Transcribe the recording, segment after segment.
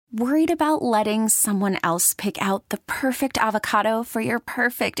Worried about letting someone else pick out the perfect avocado for your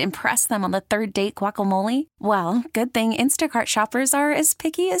perfect impress them on the third date guacamole? Well, good thing Instacart shoppers are as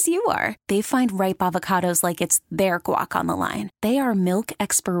picky as you are. They find ripe avocados like it's their guac on the line. They are milk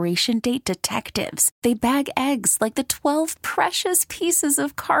expiration date detectives. They bag eggs like the 12 precious pieces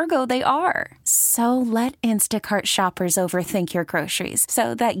of cargo they are. So let Instacart shoppers overthink your groceries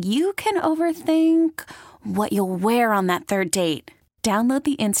so that you can overthink what you'll wear on that third date. Download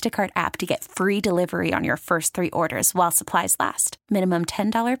the Instacart app to get free delivery on your first 3 orders while supplies last. Minimum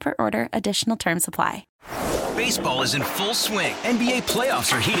 $10 per order. Additional terms apply. Baseball is in full swing. NBA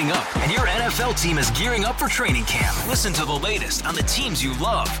playoffs are heating up, and your NFL team is gearing up for training camp. Listen to the latest on the teams you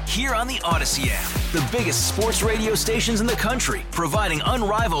love here on the Odyssey app. The biggest sports radio stations in the country, providing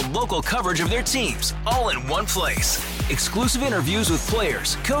unrivaled local coverage of their teams, all in one place. Exclusive interviews with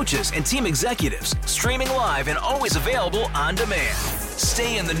players, coaches, and team executives, streaming live and always available on demand.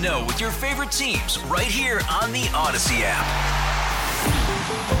 Stay in the know with your favorite teams right here on the Odyssey app.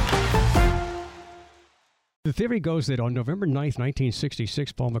 The theory goes that on November 9th,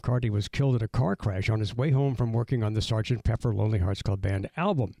 1966, Paul McCartney was killed in a car crash on his way home from working on the Sgt. Pepper Lonely Hearts Club Band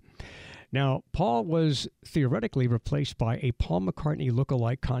album. Now, Paul was theoretically replaced by a Paul McCartney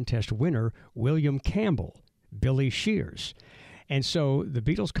look-alike contest winner, William Campbell, Billy Shears. And so the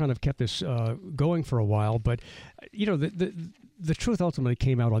Beatles kind of kept this going for a while, but, you know, the truth ultimately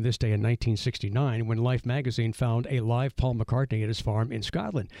came out on this day in 1969 when Life magazine found a live Paul McCartney at his farm in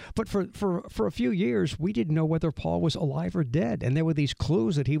Scotland. But for a few years, we didn't know whether Paul was alive or dead, and there were these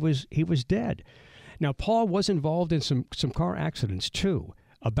clues that he was dead. Now, Paul was involved in some car accidents, too,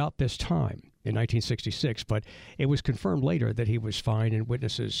 about this time in 1966, but it was confirmed later that he was fine, and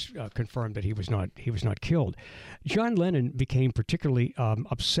witnesses confirmed that he was not killed. John Lennon became particularly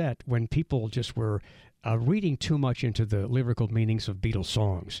upset when people just were reading too much into the lyrical meanings of Beatles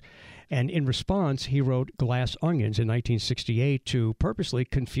songs. And in response, he wrote Glass Onions in 1968 to purposely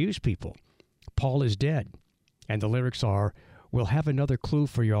confuse people. Paul is dead. And the lyrics are, "We'll have another clue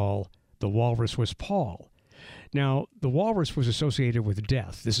for y'all. The walrus was Paul." Now, the walrus was associated with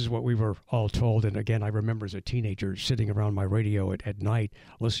death. This is what we were all told. And again, I remember as a teenager sitting around my radio at night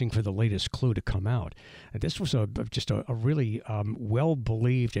listening for the latest clue to come out. And this was just a really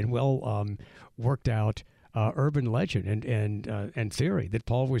well-believed and worked out urban legend and theory that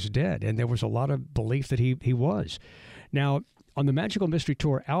Paul was dead. And there was a lot of belief that he was. Now, on the Magical Mystery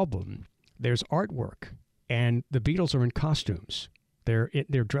Tour album, there's artwork, and the Beatles are in costumes. They're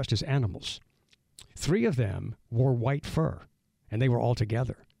dressed as animals. 3 of them wore white fur, and they were all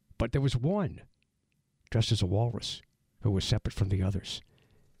together. But there was one dressed as a walrus who was separate from the others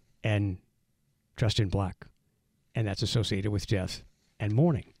and dressed in black. And that's associated with death and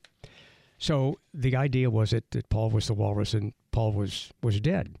mourning. So the idea was that Paul was the walrus and Paul was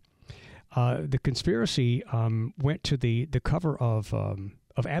dead. The conspiracy went to the cover of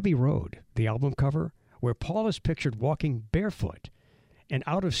Abbey Road, the album cover, where Paul is pictured walking barefoot and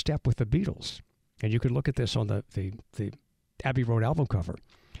out of step with the Beatles. And you can look at this on the Abbey Road album cover.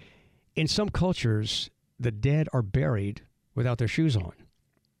 In some cultures, the dead are buried without their shoes on.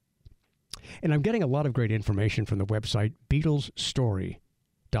 And I'm getting a lot of great information from the website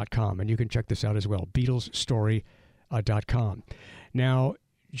BeatlesStory.com. And you can check this out as well, BeatlesStory.com. Now,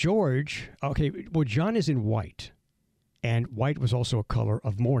 John is in white. And white was also a color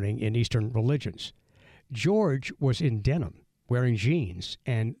of mourning in Eastern religions. George was in denim, wearing jeans,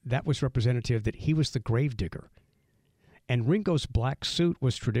 and that was representative that he was the gravedigger. And Ringo's black suit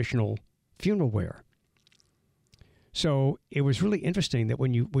was traditional funeral wear. So it was really interesting that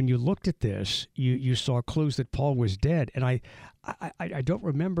when you looked at this, you saw clues that Paul was dead. And I don't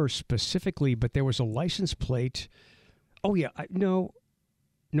remember specifically, but there was a license plate. Oh yeah, no,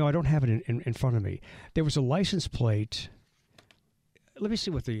 I don't have it in front of me. There was a license plate. Let me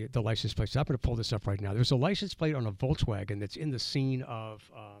see what the license plate is. I'm going to pull this up right now. There's a license plate on a Volkswagen that's in the scene of,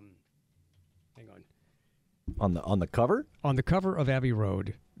 hang on. On the cover? On the cover of Abbey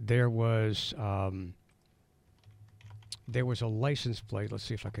Road, there was a license plate. Let's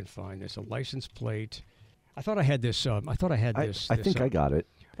see if I can find this. A license plate. I thought I had this. I think I got it.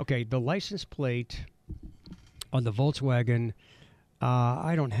 Okay, the license plate on the Volkswagen.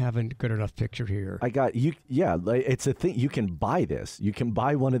 I don't have a good enough picture here. I got you. Yeah, it's a thing. You can buy this. You can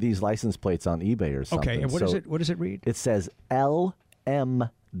buy one of these license plates on eBay or something. Okay, and what is it? What does it read? It says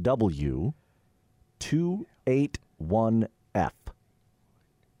LMW 281F.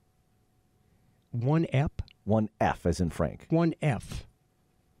 1F? 1F as in Frank. 1F.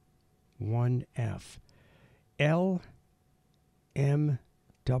 1F.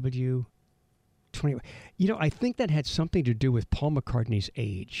 LMW 20. I think that had something to do with Paul McCartney's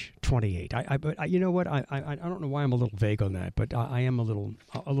age, 28. But you know what? I don't know why I'm a little vague on that, but I am a little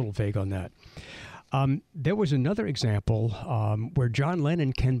vague on that. There was another example where John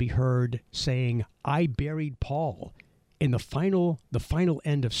Lennon can be heard saying, "I buried Paul," in the final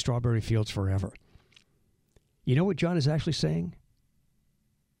end of Strawberry Fields Forever. You know what John is actually saying?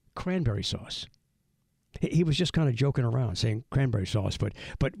 Cranberry sauce. He was just kind of joking around saying cranberry sauce, but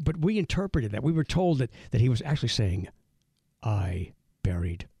we interpreted that. We were told that he was actually saying, "I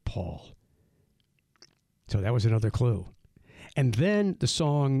buried Paul." So that was another clue. And then the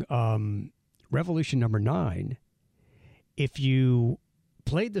song Revolution Number 9, if you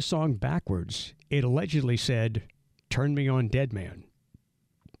played the song backwards, it allegedly said, "Turn me on, dead man."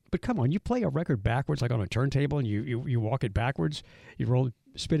 But come on, you play a record backwards, like on a turntable, and you walk it backwards,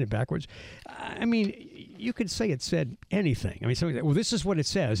 spin it backwards. I mean, you could say it said anything. I mean, somebody, well, this is what it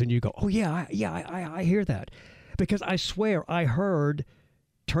says, and you go, "Oh yeah, I hear that," because I swear I heard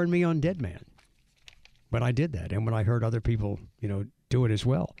 "Turn me on, dead man" when I did that, and when I heard other people, do it as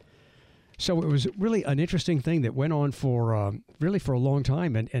well. So it was really an interesting thing that went on for a long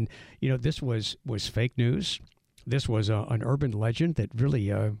time, and this was fake news. This was an urban legend that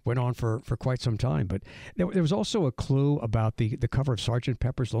really went on for quite some time. But there was also a clue about the cover of Sgt.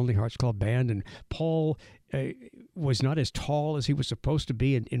 Pepper's Lonely Hearts Club Band, and Paul was not as tall as he was supposed to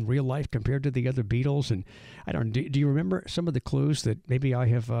be in real life compared to the other Beatles. And I don't know, do you remember some of the clues that maybe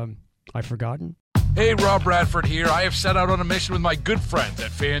I've forgotten? Hey, Rob Bradford here. I have set out on a mission with my good friends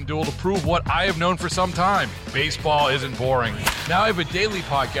at FanDuel to prove what I have known for some time. Baseball isn't boring. Now I have a daily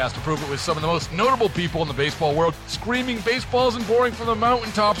podcast to prove it with some of the most notable people in the baseball world, screaming baseball isn't boring from the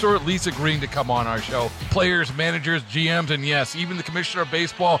mountaintops, or at least agreeing to come on our show. Players, managers, GMs, and yes, even the commissioner of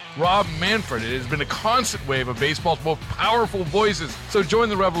baseball, Rob Manfred. It has been a constant wave of baseball's most powerful voices. So join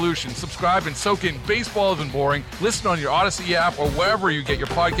the revolution. Subscribe and soak in Baseball Isn't Boring. Listen on your Odyssey app or wherever you get your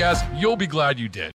podcasts. You'll be glad you did.